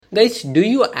Guys, do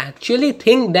you actually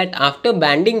think that after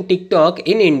banning TikTok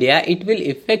in India, it will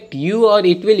affect you or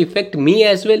it will affect me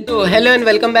as well? So, hello and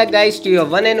welcome back guys to your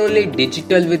one and only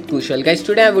Digital with Kushal. Guys,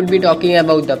 today I would be talking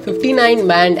about the 59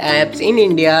 banned apps in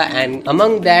India, and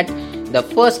among that, the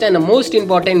first and the most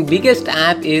important biggest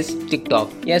app is TikTok.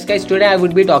 Yes guys, today I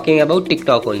would be talking about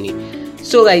TikTok only.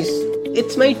 So guys,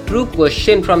 it's my true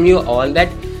question from you all that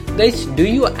guys, do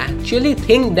you actually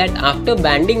think that after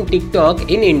banning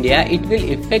TikTok in India, it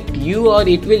will affect you or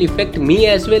it will affect me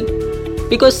as well?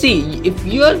 Because see, if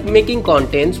you are making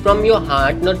contents from your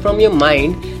heart, not from your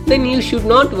mind, then you should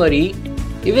not worry.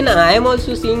 Even I am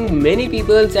also seeing many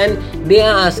people and they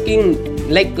are asking,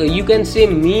 like you can say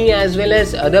me as well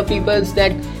as other peoples,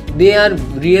 that they are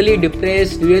really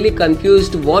depressed, really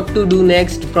confused what to do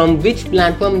next, from which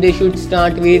platform they should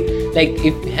start with, like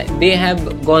if they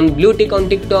have gone blue tick on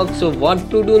TikTok, so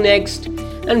what to do next,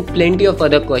 and plenty of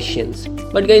other questions.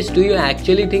 But guys, do you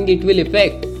actually think it will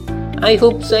affect? I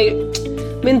hope so.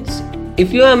 Means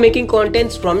if you are making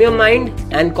contents from your mind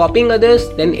and copying others,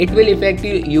 then it will affect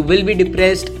you. You will be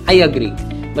depressed, I agree.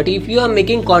 But if you are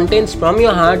making contents from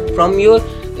your heart, from your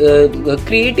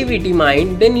creativity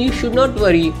mind, then you should not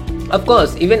worry. Of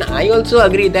course, even I also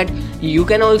agree that you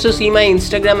can also see my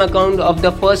Instagram account of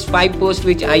the first 5 posts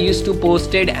which I used to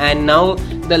posted, and now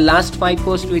the last 5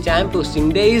 posts which I am posting.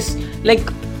 There is like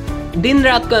din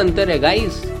raat ka antar hai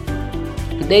guys.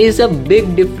 There is a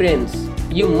big difference.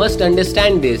 You must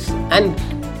understand this. And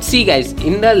see guys,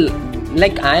 in the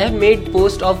I have made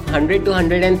posts of 100 to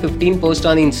 115 posts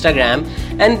on Instagram,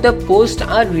 and the posts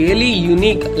are really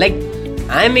unique. Like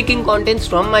I am making contents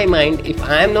from my mind. If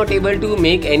I am not able to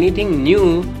make anything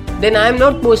new, then I am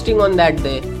not posting on that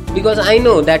day, because I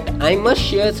know that I must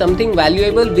share something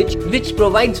valuable which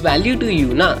provides value to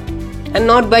you, na? And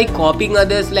not by copying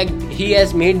others, like he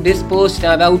has made this post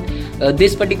about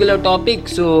this particular topic,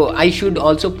 so I should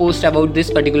also post about this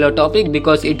particular topic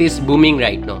because it is booming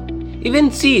right now.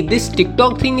 Even see, this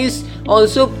TikTok thing is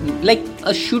also like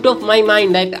a shoot of my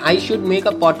mind that I should make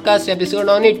a podcast episode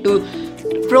on it to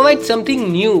provide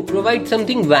something new, provide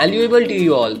something valuable to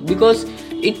you all, because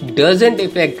it doesn't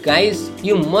affect guys.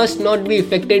 You must not be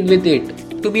affected with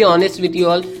it. To be honest with you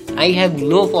all, I have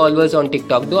no followers on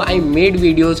TikTok, though I made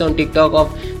videos on TikTok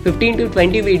of 15 to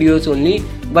 20 videos only.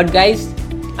 But guys,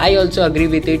 I also agree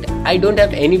with it. I don't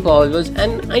have any followers,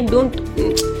 and I don't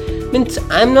means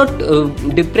I'm not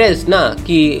depressed na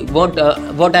ki what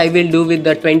I will do with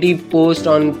the 20 posts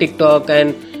on TikTok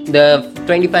and the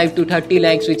 25 to 30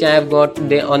 likes which I have got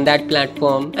there on that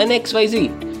platform and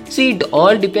XYZ. See, it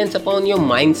all depends upon your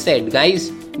mindset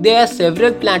guys. There are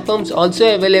several platforms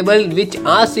also available which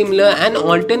are similar and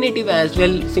alternative as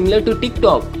well, similar to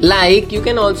TikTok. Like you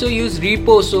can also use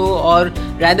Reposo, or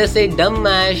rather say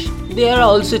Dumbmash. There are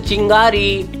also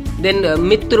Chingari, then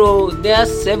Mitro. There are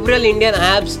several Indian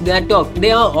apps that talk.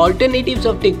 They are alternatives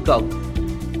of TikTok.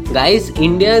 Guys,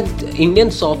 Indian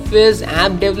softwares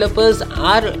app developers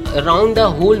are around the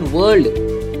whole world.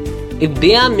 If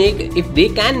they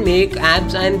can make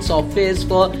apps and softwares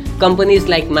for companies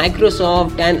like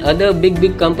Microsoft and other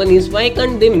big companies, why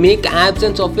can't they make apps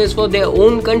and softwares for their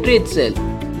own country itself?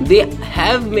 They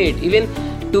have made. Even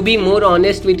to be more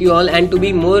honest with you all and to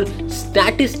be more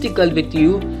statistical with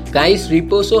you guys,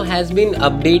 Reposo has been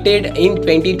updated in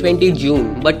 2020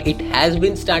 June, but it has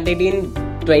been started in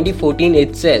 2014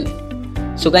 itself.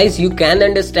 So guys, you can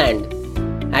understand.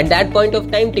 At that point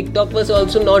of time, TikTok was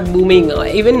also not booming.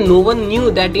 Even no one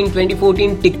knew that in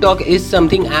 2014 TikTok is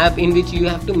something app in which you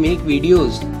have to make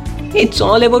videos. It's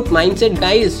all about mindset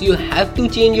guys. You have to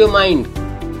change your mind.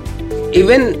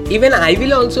 Even I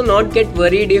will also not get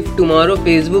worried if tomorrow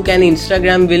Facebook and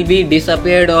Instagram will be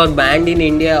disappeared or banned in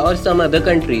India or some other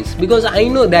countries, because I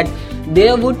know that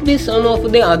there would be some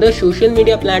of the other social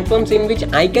media platforms in which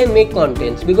I can make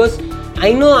contents, because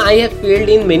I know I have failed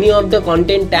in many of the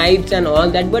content types and all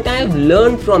that, but I have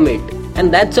learned from it.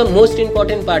 And that's the most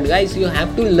important part guys. You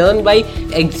have to learn by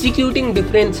executing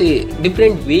different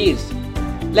ways.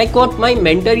 Like what my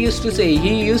mentor used to say,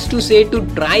 he used to say to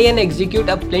try and execute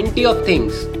a plenty of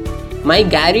things. My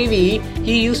Gary Vee,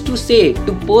 he used to say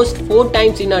to post 4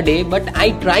 times in a day, but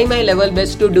I try my level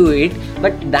best to do it.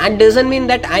 But that doesn't mean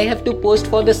that I have to post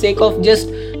for the sake of just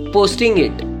posting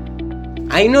it.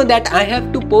 I know that I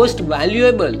have to post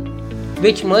valuable,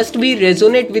 which must be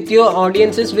resonate with your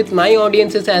audiences, with my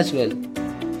audiences as well.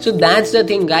 So that's the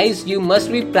thing guys, you must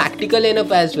be practical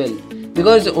enough as well.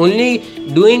 Because only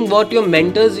doing what your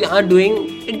mentors are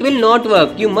doing, it will not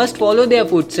work. You must follow their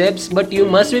footsteps, but you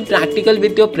must be practical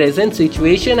with your present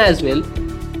situation as well.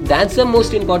 That's the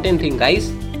most important thing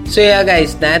guys. So yeah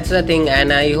guys, that's the thing,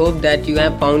 and I hope that you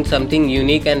have found something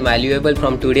unique and valuable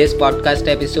from today's podcast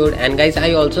episode. And guys,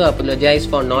 I also apologize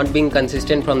for not being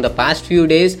consistent from the past few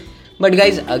days, but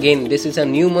guys, again, this is a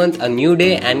new month, a new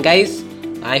day, and guys,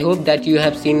 I hope that you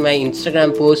have seen my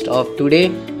Instagram post of today,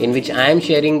 in which I am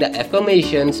sharing the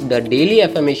affirmations, the daily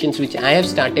affirmations which I have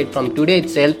started from today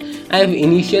itself. I have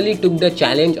initially took the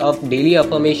challenge of daily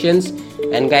affirmations,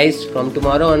 and guys, from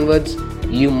tomorrow onwards,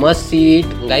 you must see it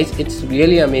guys, it's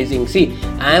really amazing. See,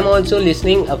 I am also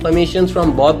listening affirmations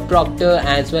from Bob Proctor,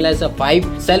 as well as the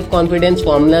 5 self-confidence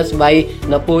formulas by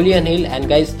Napoleon Hill. And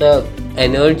guys, the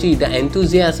energy, the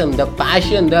enthusiasm, the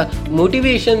passion, the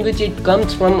motivation which it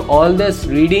comes from all these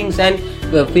readings and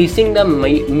facing the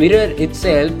mirror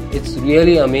itself, it's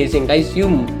really amazing guys.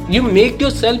 You make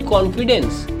your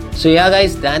self-confidence. So yeah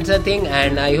guys, that's the thing,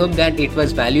 and I hope that it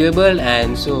was valuable.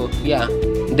 And so yeah,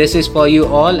 this is for you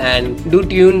all, and do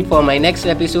tune for my next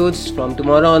episodes from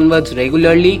tomorrow onwards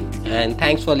regularly. And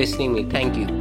thanks for listening me. Thank you.